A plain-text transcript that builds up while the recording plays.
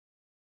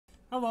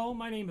Hello,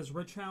 my name is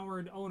Rich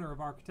Howard, owner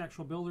of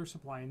Architectural Builder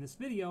Supply, and this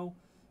video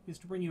is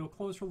to bring you a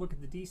closer look at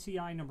the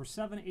DCI number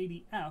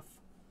 780F.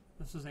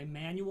 This is a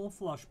manual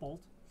flush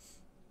bolt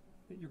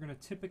that you're going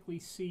to typically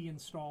see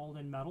installed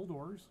in metal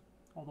doors,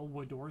 although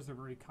wood doors are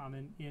very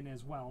common in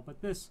as well.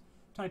 But this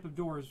type of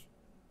door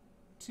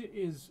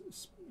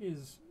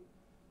is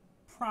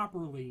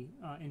properly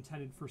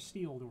intended for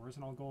steel doors,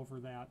 and I'll go over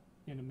that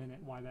in a minute,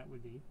 why that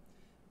would be.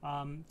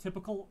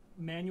 Typical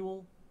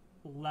manual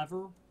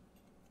lever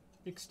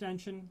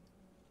extension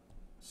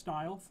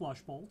style flush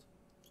bolt,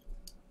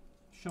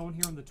 shown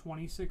here in the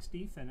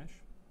 26D finish,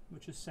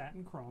 which is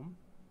satin chrome,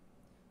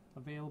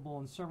 available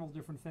in several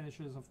different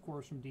finishes, of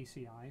course, from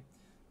DCI. It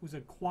was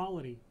a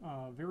quality,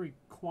 very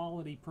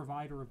quality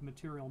provider of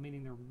material,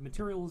 meaning their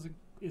material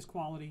is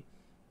quality,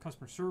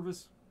 customer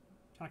service,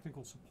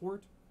 technical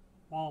support,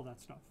 all that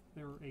stuff.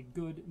 They're a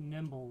good,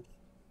 nimble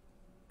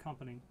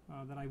company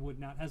that I would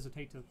not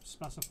hesitate to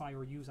specify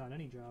or use on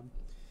any job.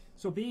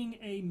 So being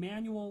a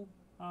manual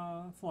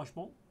flush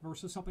bolt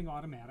versus something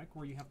automatic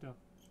where you have to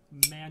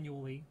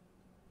manually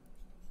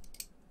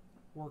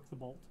work the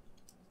bolt.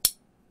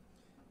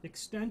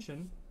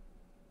 Extension,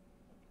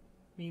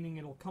 meaning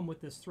it'll come with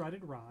this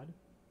threaded rod.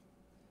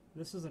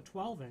 This is a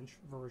 12-inch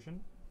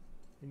version,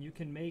 and you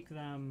can make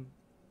them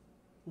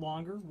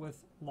longer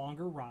with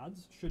longer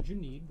rods should you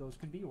need. Those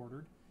can be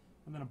ordered.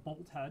 And then a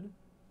bolt head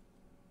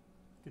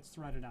gets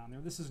threaded on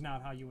there. This is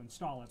not how you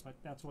install it, but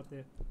that's what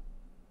the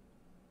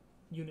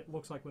unit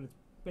looks like when it's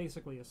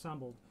basically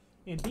assembled.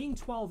 And being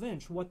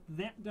 12-inch, what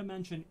that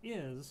dimension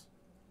is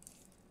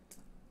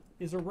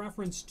a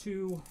reference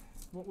to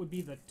what would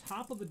be the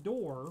top of the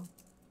door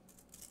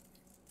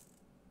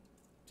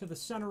to the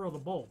center of the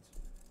bolt.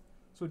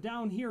 So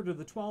down here to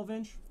the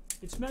 12-inch,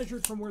 it's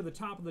measured from where the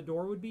top of the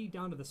door would be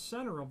down to the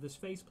center of this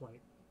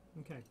faceplate.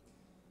 Okay.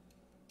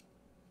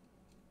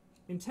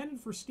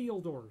 Intended for steel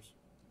doors.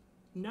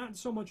 Not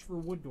so much for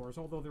wood doors,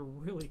 although they're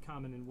really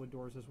common in wood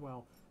doors as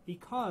well,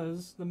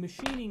 because the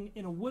machining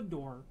in a wood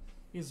door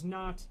is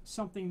not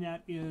something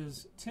that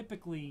is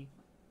typically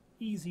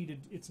easy to,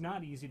 it's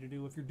not easy to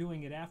do if you're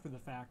doing it after the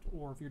fact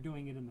or if you're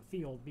doing it in the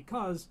field,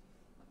 because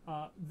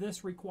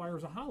this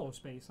requires a hollow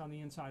space on the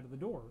inside of the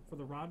door for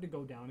the rod to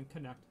go down and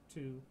connect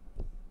to,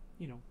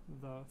 you know,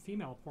 the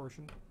female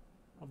portion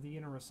of the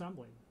inner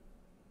assembly.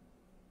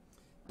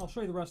 I'll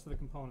show you the rest of the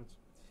components.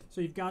 So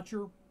you've got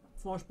your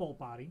flush bolt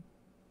body.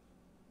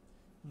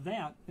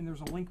 That, and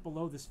there's a link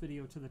below this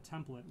video to the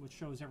template which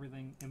shows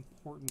everything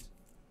important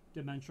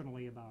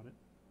dimensionally about it.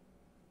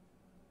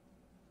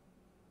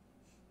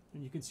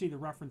 And you can see the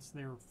reference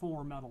there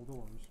for metal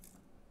doors.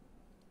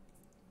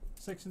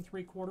 6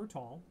 3/4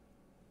 tall,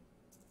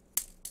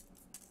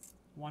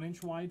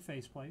 1-inch wide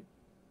faceplate.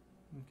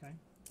 Okay.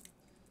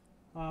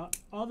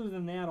 Other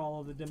than that, all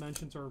of the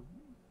dimensions are,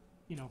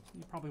 you know,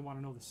 you probably want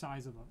to know the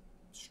size of a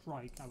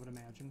strike, I would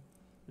imagine.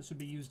 This would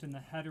be used in the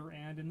header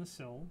and in the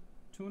sill.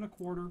 2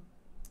 1/4,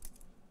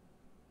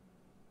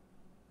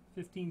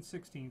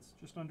 15/16,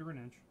 just under an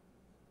inch.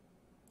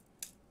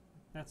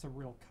 That's a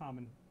real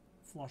common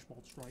flush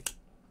bolt strike.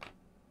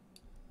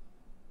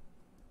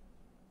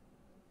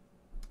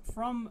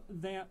 From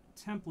that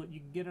template, you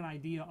can get an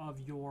idea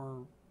of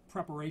your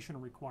preparation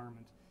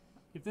requirement.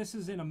 If this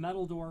is in a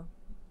metal door,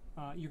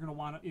 you're going to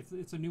want to, if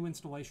it's a new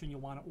installation,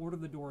 you'll want to order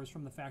the doors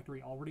from the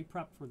factory already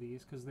prepped for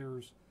these, because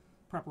there's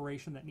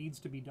preparation that needs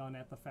to be done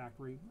at the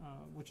factory,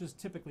 which is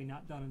typically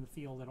not done in the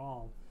field at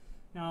all.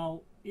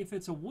 Now, if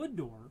it's a wood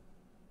door,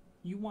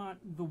 you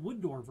want the wood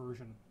door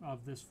version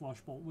of this flush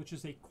bolt, which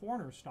is a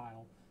corner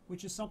style,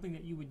 which is something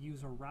that you would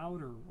use a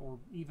router or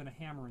even a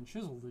hammer and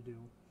chisel to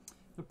do.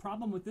 The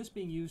problem with this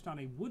being used on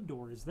a wood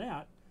door is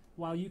that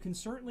while you can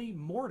certainly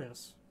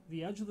mortise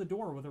the edge of the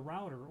door with a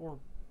router, or,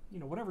 you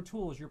know, whatever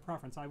tool is your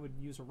preference, I would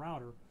use a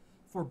router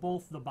for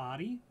both the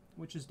body,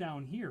 which is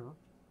down here,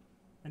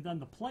 and then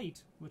the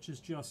plate, which is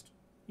just,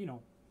 you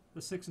know,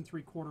 the 6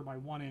 3/4 by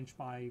 1 inch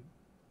by,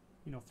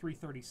 you know,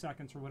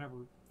 3/32 or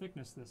whatever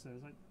thickness this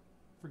is.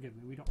 Forgive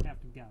me, we don't have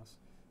to guess.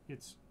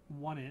 It's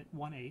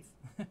 1/8.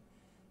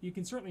 You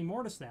can certainly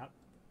mortise that.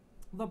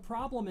 The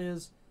problem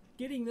is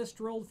getting this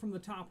drilled from the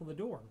top of the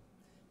door.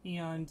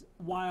 And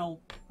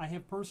while I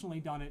have personally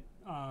done it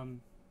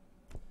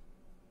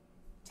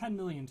 10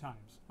 million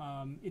times,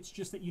 it's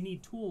just that you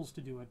need tools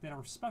to do it that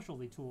are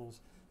specialty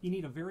tools. You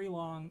need a very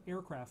long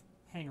aircraft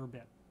hanger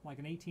bit, like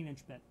an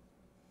 18-inch bit.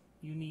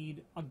 You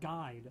need a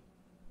guide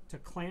to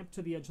clamp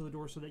to the edge of the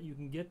door so that you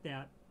can get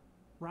that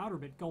router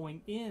bit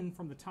going in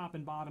from the top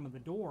and bottom of the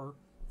door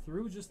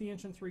through just the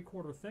 1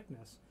 3/4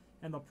 thickness.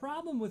 And the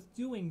problem with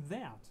doing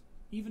that,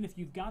 even if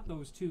you've got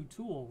those two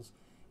tools,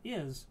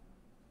 is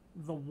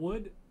the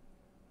wood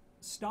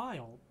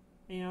style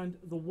and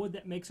the wood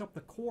that makes up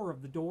the core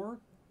of the door.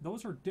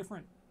 Those are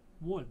different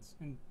woods,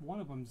 and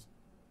one of them's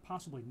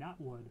possibly not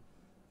wood.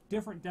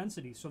 Different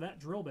densities, so that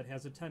drill bit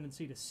has a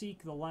tendency to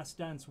seek the less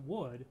dense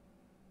wood,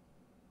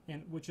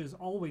 and which is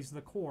always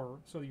the core,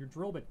 so your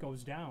drill bit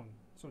goes down.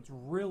 So it's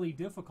really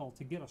difficult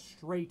to get a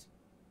straight,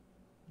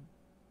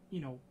 you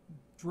know,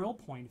 drill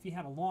point. If you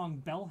had a long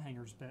bell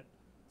hangers bit,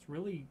 it's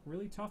really,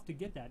 really tough to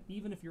get that,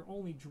 even if you're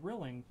only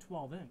drilling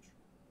 12-inch.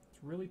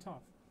 It's really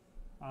tough.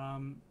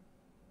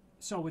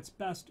 So it's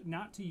best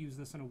not to use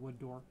this in a wood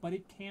door, but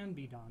it can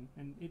be done,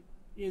 and it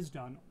is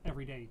done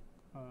every day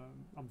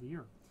of the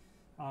year.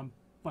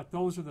 But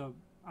those are the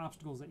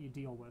obstacles that you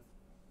deal with.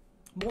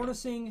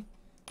 Mortising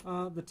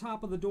the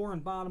top of the door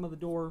and bottom of the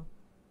door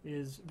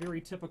is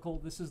very typical.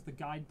 This is the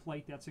guide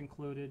plate that's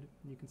included.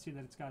 You can see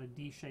that it's got a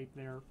D shape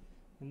there,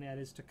 and that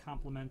is to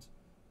complement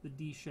the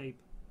D shape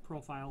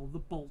profile of the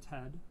bolt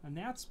head. And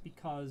that's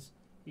because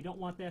you don't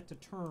want that to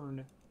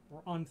turn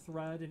or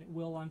unthread, and it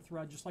will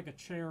unthread just like a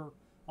chair.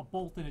 A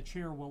bolt in a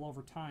chair will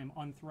over time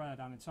unthread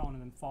on its own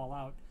and then fall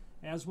out,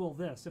 as will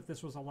this. If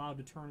this was allowed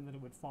to turn, then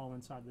it would fall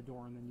inside the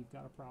door, and then you've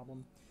got a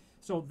problem.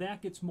 So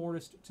that gets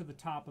mortised to the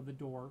top of the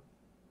door,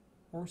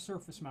 or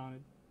surface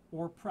mounted,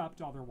 or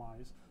prepped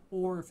otherwise.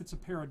 Or if it's a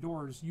pair of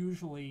doors,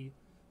 usually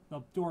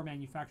the door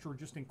manufacturer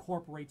just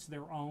incorporates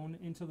their own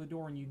into the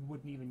door, and you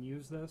wouldn't even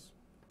use this.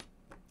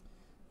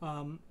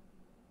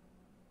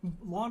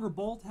 Longer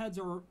bolt heads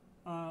are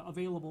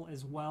available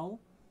as well.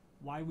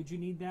 Why would you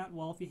need that?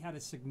 Well, if you had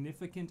a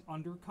significant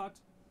undercut,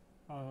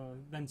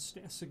 then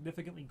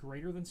significantly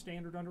greater than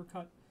standard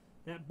undercut,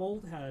 that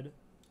bolt head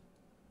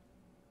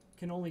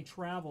can only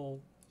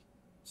travel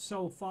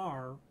so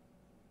far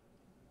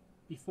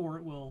before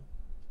it will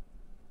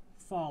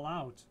fall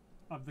out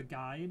of the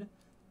guide.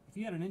 If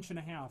you had an 1.5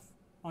 inch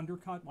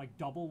undercut, like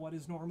double what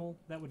is normal,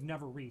 that would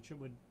never reach. It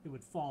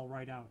would fall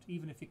right out,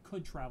 even if it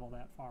could travel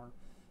that far.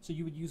 So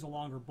you would use a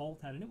longer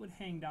bolt head, and it would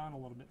hang down a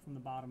little bit from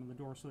the bottom of the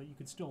door so that you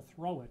could still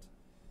throw it,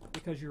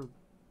 because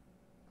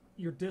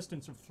your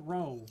distance of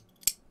throw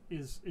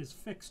is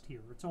fixed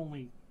here. It's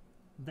only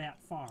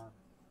that far,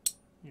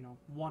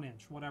 1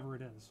 inch, whatever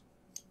it is.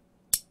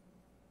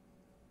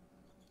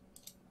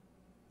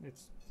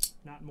 It's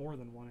not more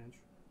than 1 inch.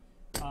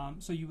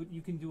 So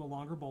you can do a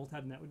longer bolt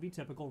head, and that would be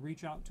typical.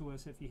 Reach out to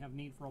us if you have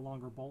need for a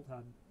longer bolt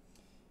head.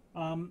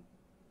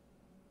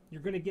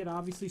 You're going to get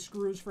obviously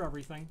screws for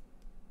everything.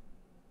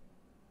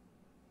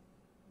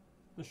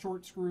 The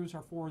short screws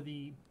are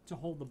to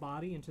hold the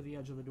body into the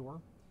edge of the door.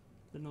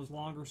 Then those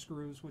longer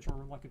screws, which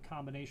are like a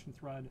combination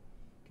thread,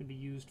 can be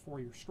used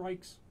for your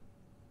strikes.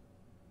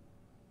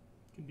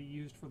 Can be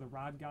used for the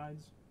rod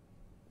guides,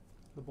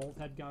 the bolt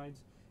head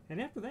guides.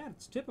 And after that,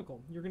 it's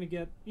typical. You're going to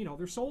get,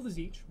 they're sold as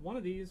each. One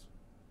of these,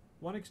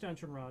 one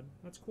extension rod.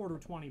 That's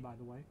 $1/4 by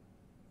the way.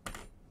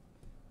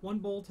 One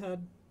bolt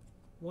head,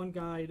 one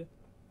guide,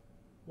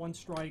 one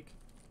strike,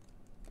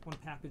 one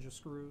package of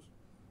screws.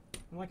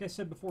 And like I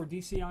said before,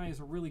 DCI is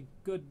a really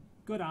good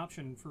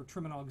option for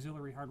trim and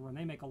auxiliary hardware, and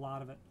they make a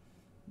lot of it.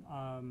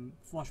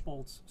 Flush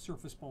bolts,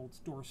 surface bolts,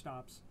 door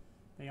stops.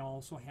 They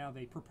also have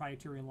a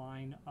proprietary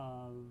line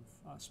of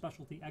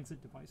specialty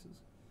exit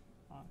devices.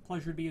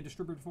 Pleasure to be a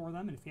distributor for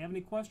them, and if you have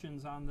any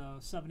questions on the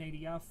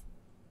 780F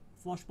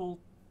flush bolt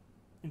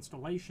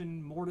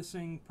installation,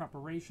 mortising,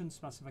 preparation,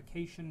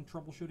 specification,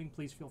 troubleshooting,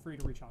 please feel free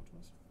to reach out to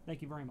us.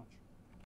 Thank you very much.